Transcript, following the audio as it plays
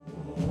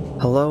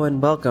Hello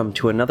and welcome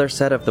to another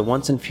set of the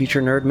Once and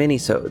Future Nerd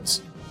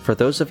Minisodes. For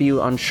those of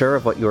you unsure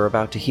of what you are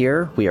about to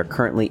hear, we are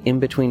currently in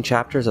between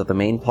chapters of the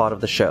main plot of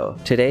the show.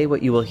 Today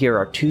what you will hear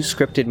are two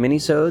scripted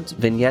minisodes,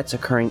 vignettes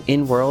occurring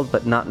in-world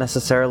but not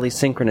necessarily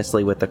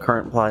synchronously with the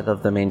current plot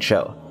of the main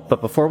show. But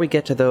before we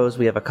get to those,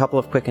 we have a couple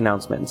of quick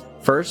announcements.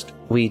 First,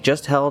 we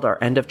just held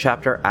our end of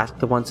chapter Ask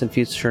the Once and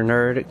Future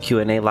Nerd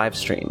Q&A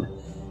livestream.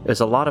 It was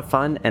a lot of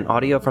fun, and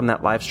audio from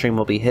that livestream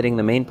will be hitting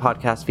the main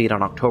podcast feed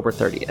on October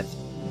 30th.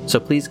 So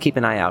please keep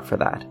an eye out for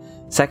that.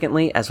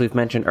 Secondly, as we've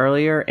mentioned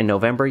earlier, in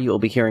November you will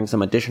be hearing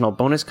some additional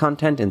bonus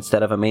content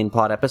instead of a main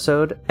plot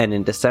episode, and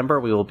in December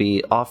we will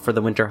be off for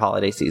the winter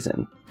holiday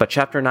season. But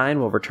Chapter 9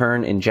 will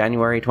return in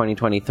January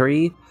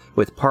 2023,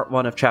 with Part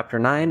 1 of Chapter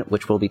 9,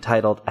 which will be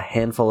titled A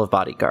Handful of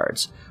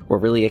Bodyguards. We're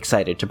really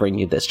excited to bring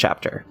you this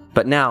chapter.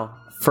 But now,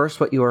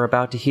 first what you are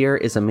about to hear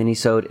is a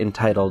minisode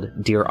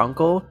entitled Dear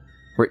Uncle,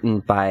 written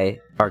by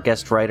our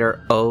guest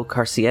writer O.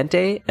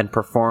 Carciente and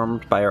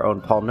performed by our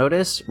own Paul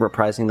Notice,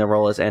 reprising the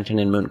role as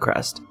Antonin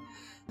Mooncrest.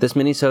 This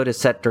minisode is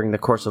set during the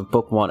course of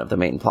Book 1 of the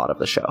main plot of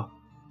the show.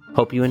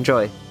 Hope you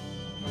enjoy.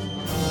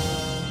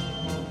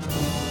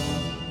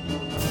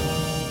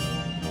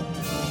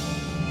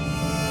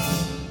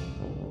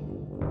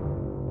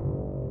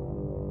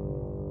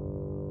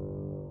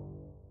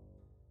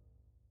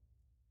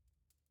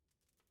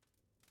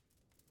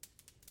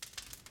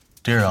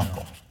 Dear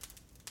Uncle,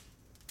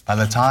 by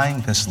the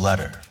time this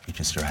letter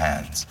reaches your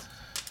hands,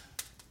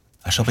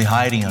 I shall be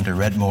hiding under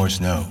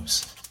Redmore's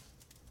nose.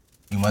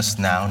 You must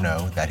now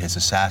know that his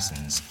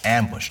assassins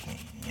ambushed me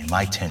in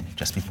my tent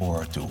just before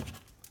our duel.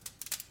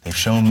 They've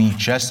shown me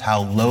just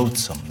how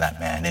loathsome that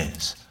man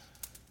is.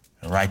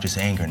 And righteous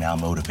anger now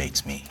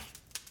motivates me.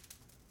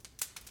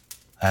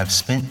 I have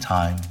spent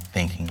time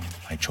thinking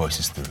my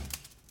choices through,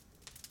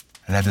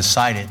 and have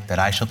decided that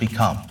I shall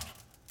become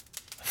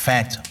a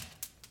phantom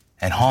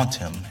and haunt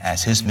him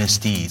as his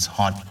misdeeds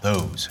haunt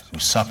those who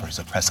suffers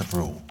oppressive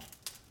rule.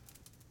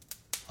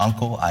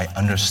 Uncle, I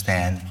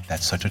understand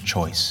that such a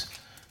choice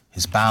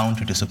is bound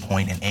to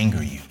disappoint and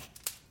anger you.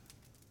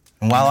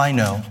 And while I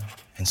know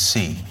and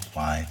see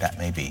why that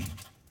may be,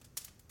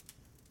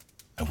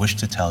 I wish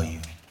to tell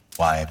you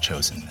why I've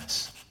chosen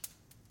this.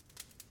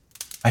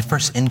 My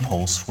first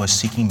impulse was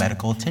seeking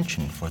medical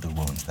attention for the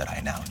wounds that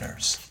I now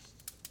nurse,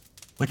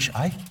 which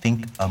I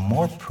think a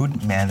more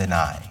prudent man than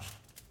I,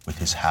 with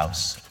his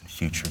house and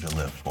future to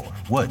live for,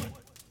 would.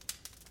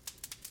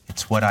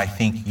 It's what I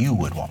think you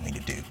would want me to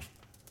do,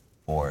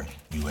 for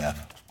you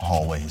have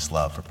always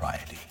loved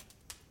propriety.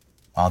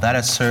 While that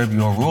has served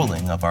your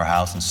ruling of our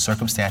house in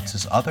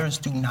circumstances others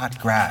do not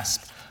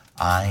grasp,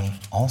 I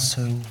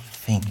also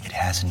think it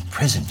has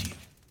imprisoned you.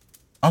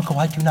 Uncle,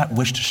 I do not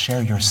wish to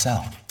share your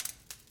cell.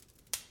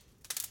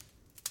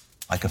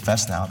 I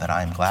confess now that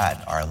I am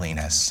glad Arlene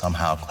has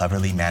somehow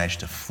cleverly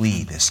managed to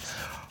flee this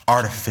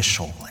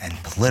artificial and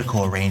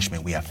political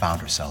arrangement we have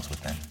found ourselves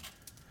within.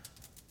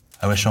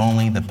 I wish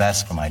only the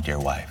best for my dear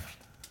wife,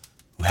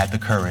 who had the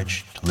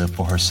courage to live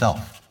for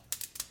herself.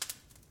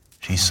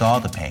 She saw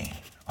the pain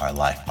our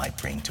life might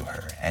bring to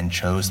her and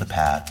chose the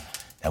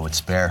path that would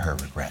spare her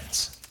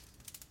regrets.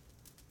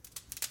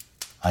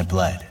 I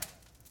bled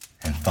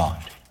and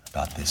thought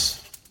about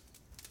this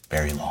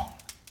very long,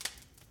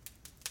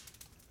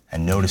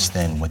 and noticed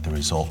then what the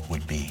result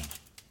would be.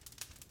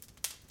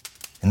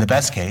 In the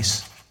best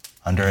case,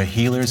 under a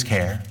healer's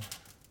care,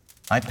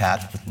 my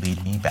path would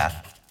lead me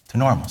back to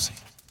normalcy.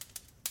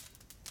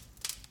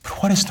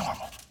 But what is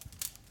normal?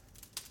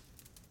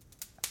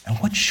 And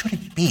what should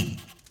it be?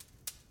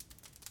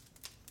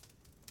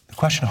 The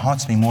question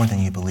haunts me more than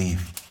you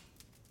believe.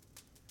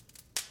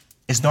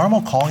 Is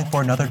normal calling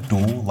for another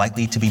duel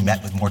likely to be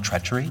met with more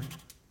treachery?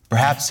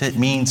 Perhaps it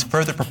means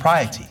further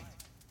propriety,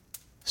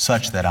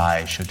 such that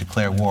I should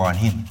declare war on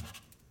him.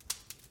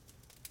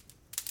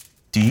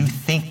 Do you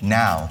think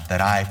now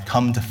that I've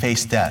come to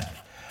face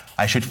death,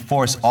 I should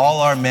force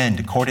all our men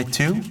to court it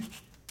too?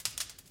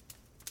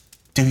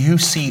 Do you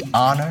see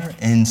honor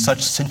in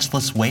such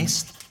senseless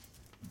waste?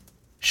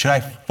 Should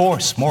I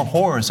force more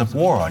horrors of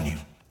war on you?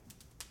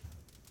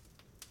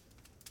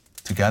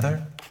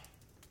 Together,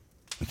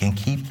 we can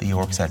keep the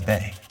orcs at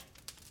bay.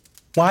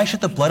 Why should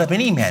the blood of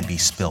any man be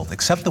spilled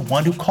except the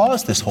one who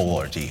caused this whole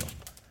ordeal?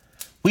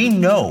 We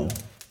know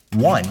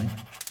one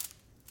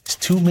is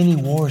too many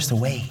wars to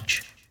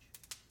wage.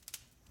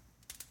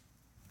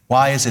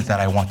 Why is it that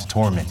I want to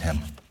torment him?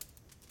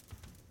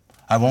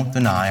 I won't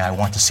deny I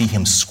want to see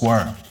him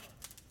squirm.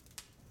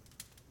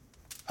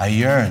 I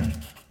yearn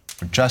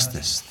for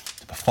justice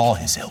to befall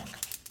his ilk.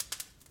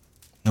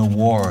 No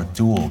war or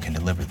duel can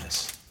deliver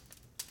this.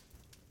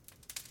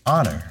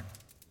 Honor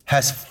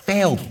has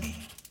failed me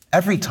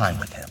every time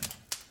with him.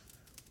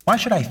 Why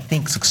should I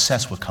think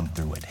success would come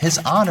through it? His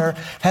honor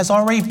has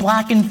already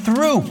blackened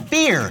through.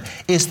 Fear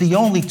is the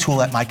only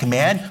tool at my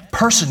command.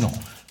 Personal,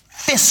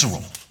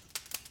 visceral,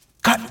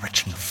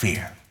 gut-wrenching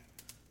fear.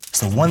 It's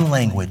the one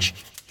language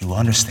he will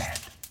understand.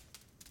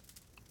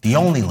 The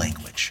only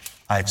language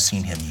I've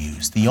seen him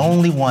use. The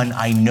only one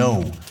I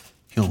know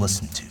he'll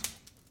listen to.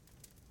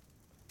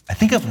 I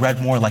think of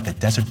Redmore like a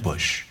desert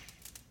bush,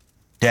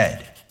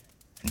 dead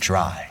and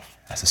dry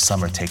as the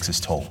summer takes its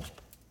toll.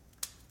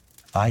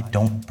 If I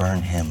don't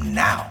burn him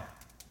now,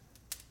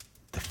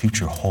 the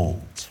future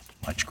holds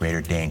much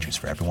greater dangers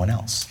for everyone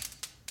else.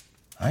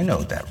 I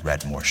know that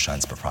Redmore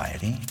shuns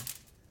propriety,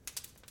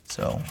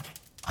 so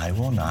I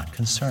will not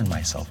concern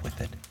myself with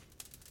it.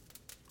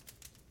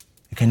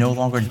 You can no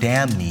longer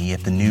damn me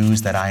if the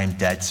news that I am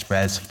dead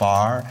spreads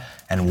far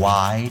and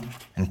wide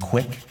and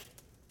quick.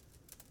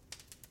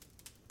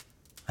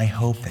 I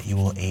hope that you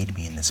will aid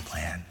me in this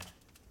plan.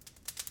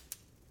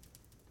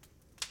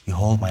 You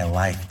hold my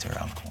life, dear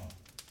uncle,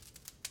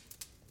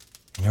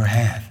 in your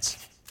hands.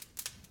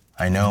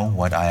 I know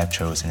what I have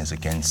chosen is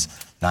against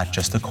not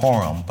just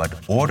decorum, but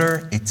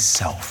order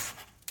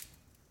itself.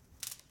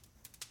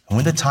 And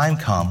when the time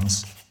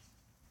comes,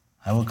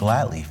 I will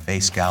gladly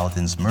face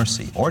Galadin's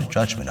mercy or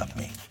judgment of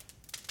me.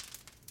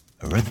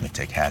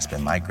 Arithmetic has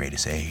been my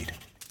greatest aid.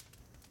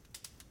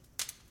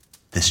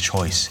 This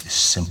choice is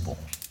simple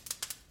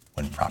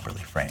when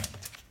properly framed.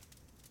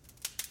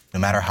 No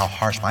matter how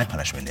harsh my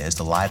punishment is,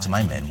 the lives of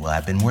my men will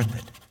have been worth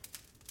it.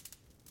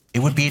 It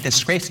would be a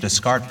disgrace to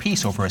discard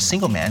peace over a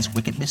single man's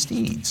wicked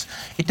misdeeds.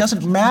 It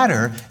doesn't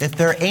matter if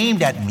they're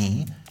aimed at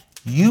me.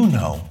 You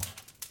know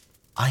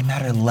I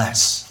matter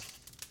less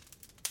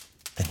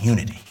than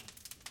unity.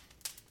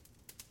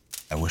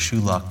 I wish you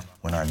luck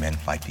when our men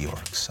fight the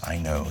orcs. I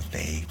know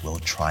they will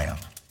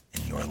triumph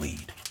in your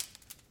lead.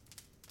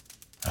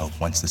 I hope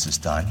once this is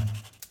done,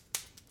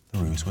 the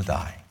ruse will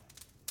die,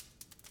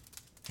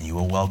 and you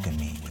will welcome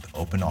me with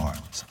open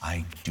arms.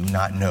 I do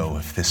not know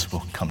if this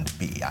will come to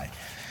be. I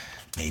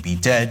may be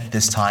dead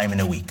this time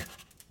in a week.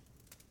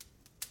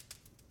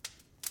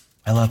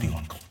 I love you,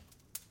 Uncle,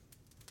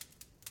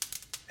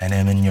 and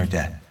am in your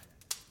debt.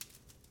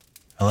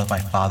 I love my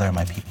father and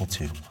my people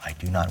too. I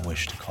do not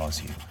wish to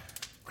cause you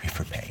grief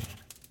or pain.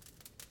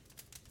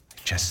 I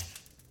just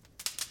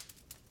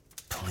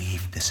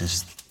believe this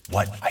is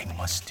what I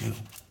must do.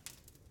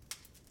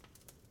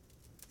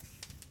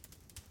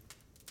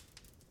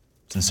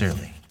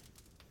 Sincerely,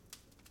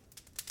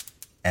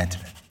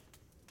 Antonin.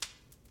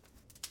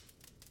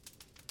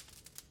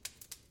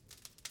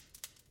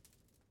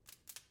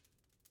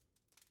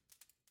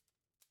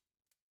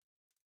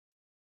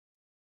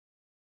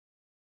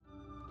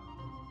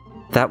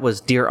 That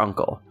was Dear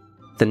Uncle.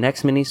 The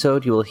next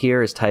minisode you will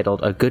hear is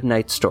titled A Good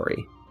Night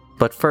Story.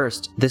 But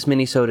first, this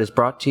minisode is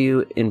brought to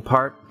you in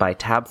part by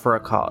Tab for a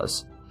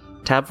Cause.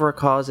 Tab for a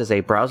Cause is a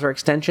browser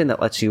extension that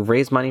lets you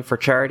raise money for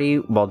charity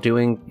while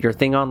doing your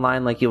thing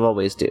online like you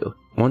always do.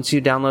 Once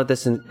you download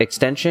this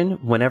extension,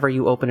 whenever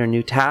you open a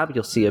new tab,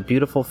 you'll see a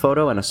beautiful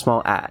photo and a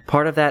small ad.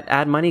 Part of that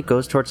ad money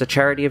goes towards a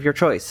charity of your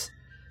choice.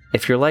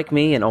 If you're like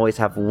me and always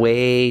have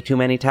way too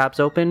many tabs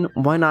open,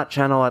 why not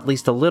channel at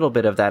least a little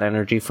bit of that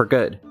energy for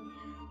good?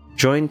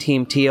 Join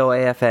Team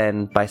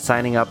TOAFN by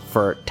signing up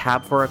for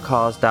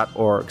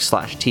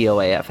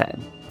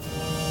tabforacause.org/TOAFN.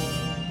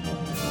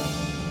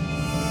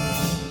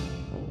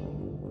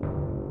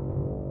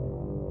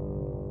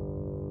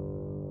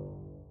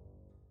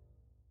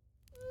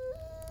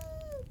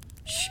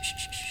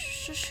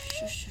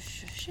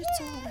 It's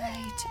all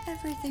right.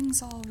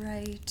 Everything's all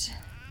right.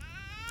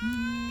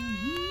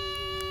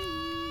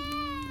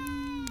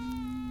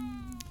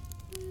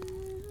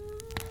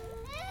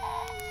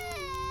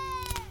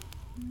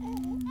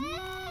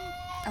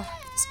 Oh,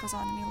 if this goes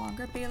on any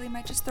longer, Bailey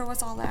might just throw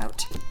us all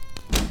out.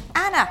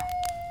 Anna!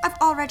 I've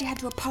already had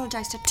to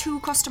apologize to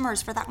 2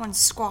 customers for that one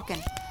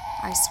squawking.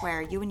 I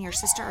swear, you and your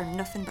sister are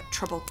nothing but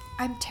trouble.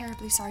 I'm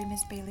terribly sorry,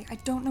 Miss Bailey. I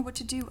don't know what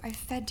to do. I've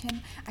fed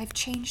him, I've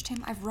changed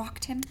him, I've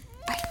rocked him.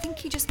 I think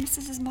he just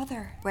misses his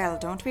mother. Well,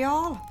 don't we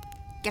all?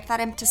 Get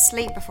that imp to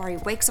sleep before he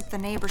wakes up the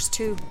neighbors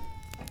too.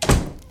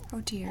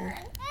 Oh dear.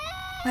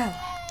 Well,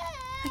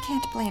 I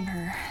can't blame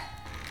her.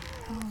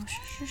 Oh,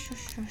 shush.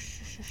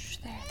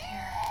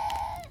 There.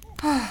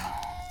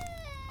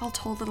 I'll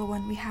tell little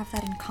one we have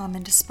that in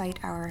common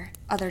despite our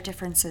other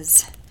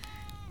differences.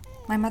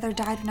 My mother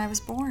died when I was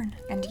born,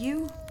 and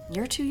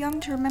you're too young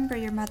to remember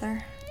your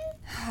mother.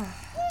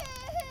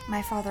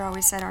 My father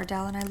always said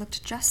Ardell and I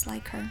looked just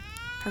like her.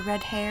 Her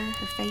red hair,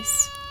 her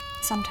face.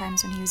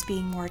 Sometimes when he was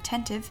being more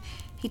attentive,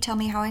 he'd tell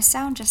me how I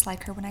sound just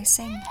like her when I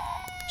sing.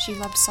 She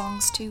loved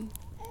songs too,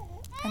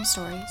 and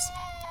stories.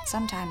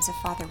 Sometimes if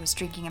father was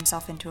drinking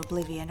himself into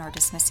oblivion or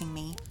dismissing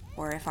me,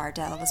 or if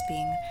Ardell was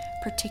being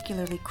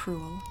particularly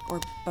cruel,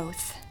 or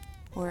both,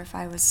 or if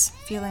I was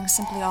feeling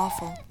simply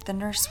awful, the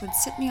nurse would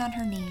sit me on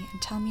her knee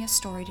and tell me a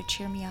story to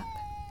cheer me up.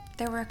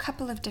 There were a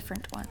couple of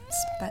different ones,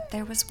 but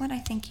there was one I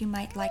think you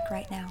might like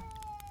right now.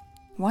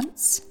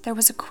 Once, there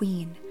was a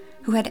queen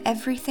who had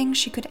everything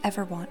she could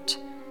ever want.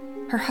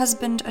 Her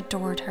husband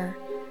adored her.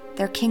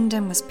 Their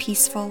kingdom was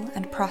peaceful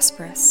and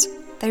prosperous.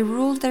 They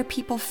ruled their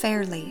people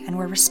fairly and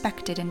were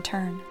respected in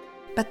turn.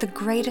 But the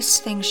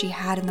greatest thing she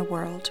had in the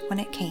world, when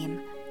it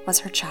came, was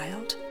her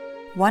child.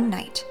 One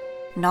night,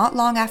 not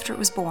long after it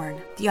was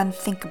born, the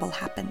unthinkable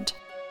happened.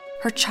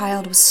 Her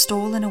child was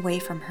stolen away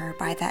from her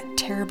by that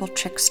terrible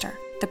trickster,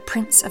 the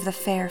prince of the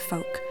fair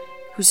folk,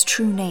 whose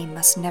true name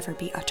must never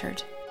be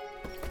uttered.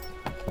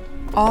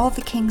 All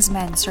the king's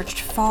men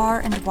searched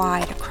far and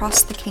wide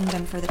across the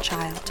kingdom for the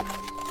child,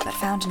 but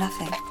found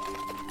nothing,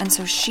 and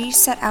so she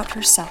set out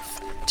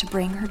herself to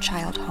bring her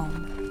child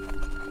home.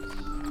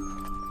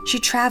 She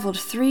traveled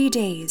 3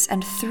 days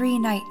and 3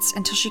 nights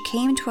until she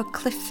came to a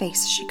cliff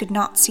face she could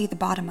not see the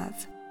bottom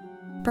of.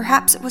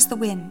 Perhaps it was the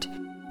wind,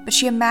 but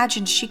she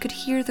imagined she could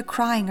hear the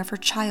crying of her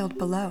child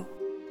below.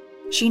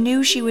 She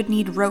knew she would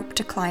need rope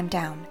to climb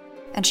down,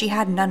 and she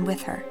had none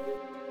with her.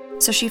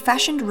 So she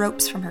fashioned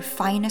ropes from her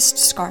finest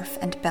scarf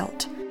and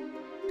belt.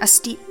 A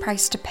steep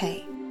price to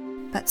pay,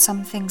 but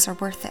some things are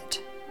worth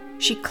it.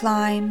 She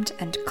climbed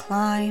and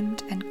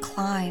climbed and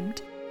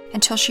climbed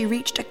until she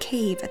reached a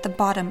cave at the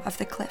bottom of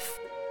the cliff.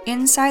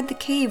 Inside the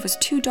cave was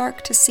too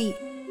dark to see,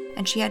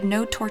 and she had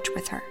no torch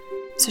with her,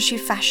 so she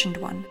fashioned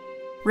one,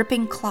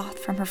 ripping cloth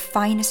from her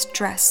finest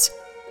dress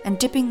and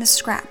dipping the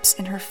scraps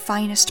in her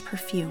finest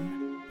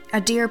perfume.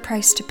 A dear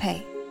price to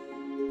pay,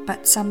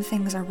 but some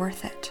things are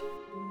worth it.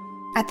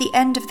 At the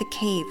end of the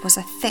cave was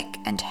a thick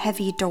and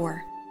heavy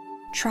door.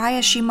 Try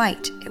as she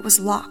might, it was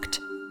locked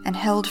and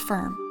held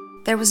firm.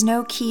 There was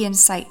no key in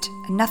sight,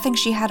 and nothing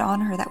she had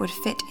on her that would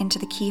fit into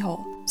the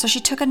keyhole, so she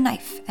took a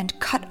knife and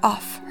cut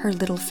off her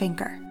little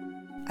finger.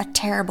 A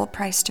terrible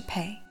price to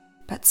pay,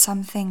 but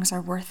some things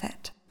are worth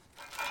it.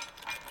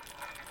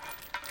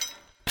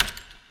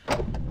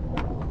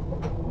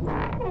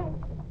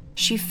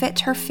 She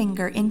fit her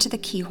finger into the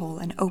keyhole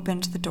and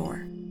opened the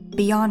door.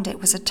 Beyond it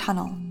was a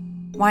tunnel,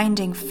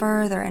 winding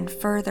further and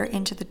further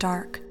into the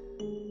dark.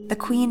 The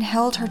queen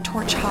held her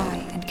torch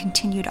high and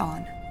continued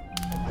on.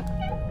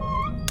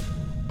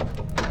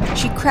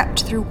 She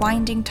crept through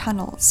winding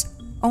tunnels,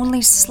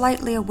 only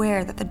slightly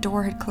aware that the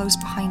door had closed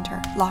behind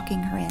her, locking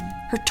her in.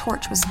 Her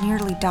torch was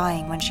nearly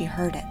dying when she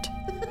heard it.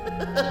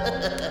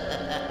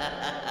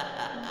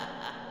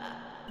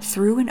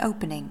 Through an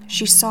opening,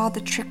 she saw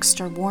the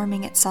trickster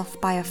warming itself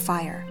by a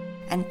fire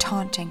and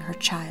taunting her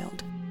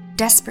child.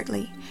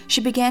 Desperately,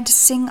 she began to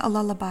sing a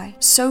lullaby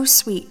so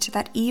sweet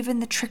that even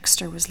the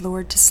trickster was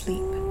lured to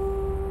sleep.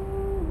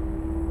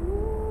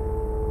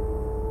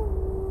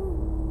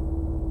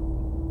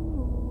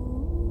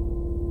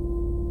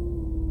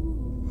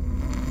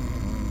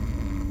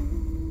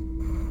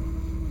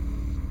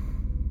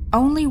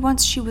 Only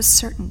once she was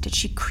certain did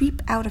she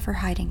creep out of her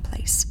hiding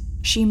place.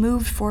 She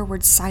moved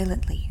forward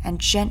silently and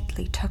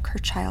gently took her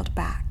child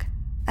back.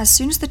 As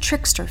soon as the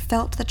trickster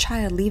felt the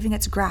child leaving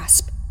its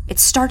grasp, it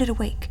started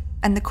awake,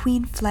 and the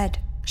queen fled.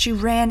 She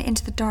ran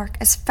into the dark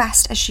as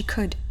fast as she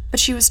could, but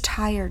she was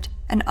tired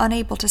and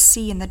unable to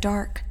see in the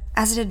dark.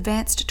 As it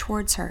advanced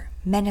towards her,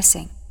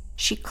 menacing,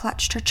 she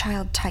clutched her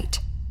child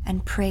tight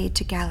and prayed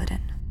to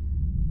Galladon.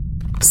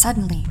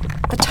 Suddenly,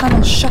 the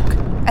tunnel shook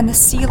and the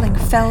ceiling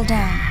fell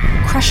down,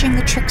 crushing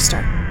the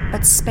trickster,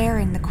 but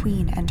sparing the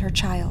queen and her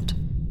child.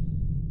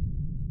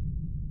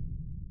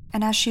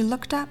 And as she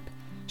looked up,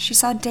 she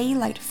saw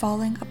daylight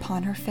falling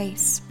upon her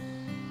face.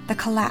 The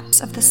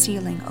collapse of the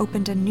ceiling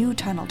opened a new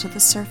tunnel to the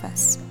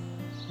surface.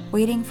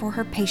 Waiting for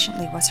her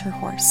patiently was her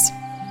horse.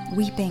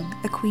 Weeping,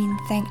 the queen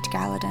thanked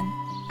Galladon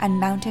and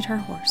mounted her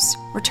horse,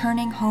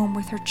 returning home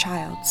with her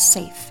child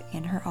safe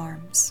in her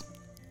arms.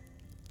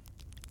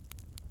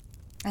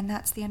 And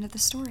that's the end of the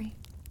story.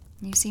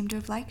 You seem to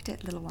have liked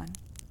it, little one.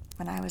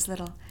 When I was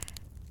little,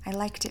 I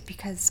liked it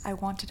because I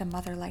wanted a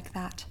mother like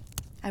that.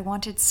 I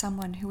wanted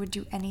someone who would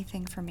do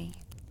anything for me.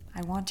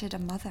 I wanted a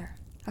mother.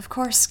 Of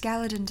course,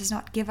 Galladon does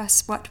not give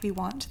us what we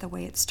want the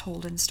way it's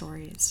told in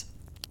stories.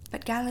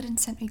 But Galladon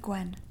sent me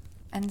Gwen,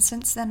 and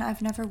since then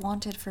I've never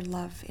wanted for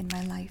love in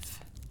my life.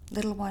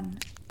 Little one,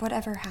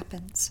 whatever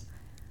happens,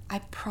 I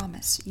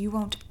promise you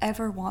won't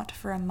ever want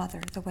for a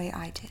mother the way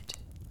I did.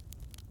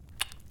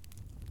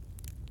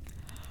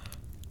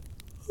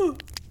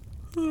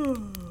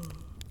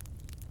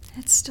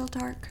 It's still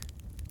dark.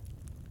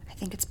 I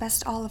think it's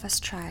best all of us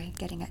try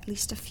getting at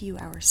least a few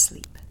hours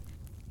sleep.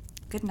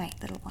 Good night,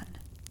 little one.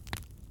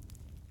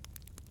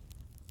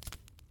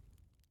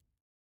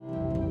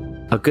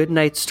 A Good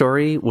Night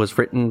Story was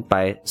written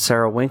by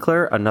Sarah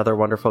Winkler, another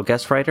wonderful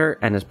guest writer,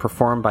 and is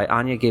performed by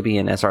Anya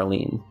Gibeon as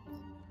Arlene.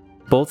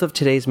 Both of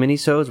today's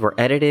minisodes were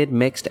edited,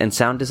 mixed, and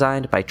sound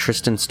designed by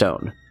Tristan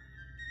Stone.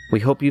 We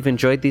hope you've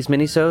enjoyed these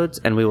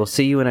minisodes, and we will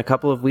see you in a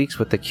couple of weeks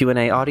with the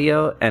Q&A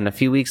audio, and a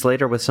few weeks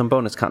later with some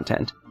bonus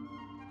content.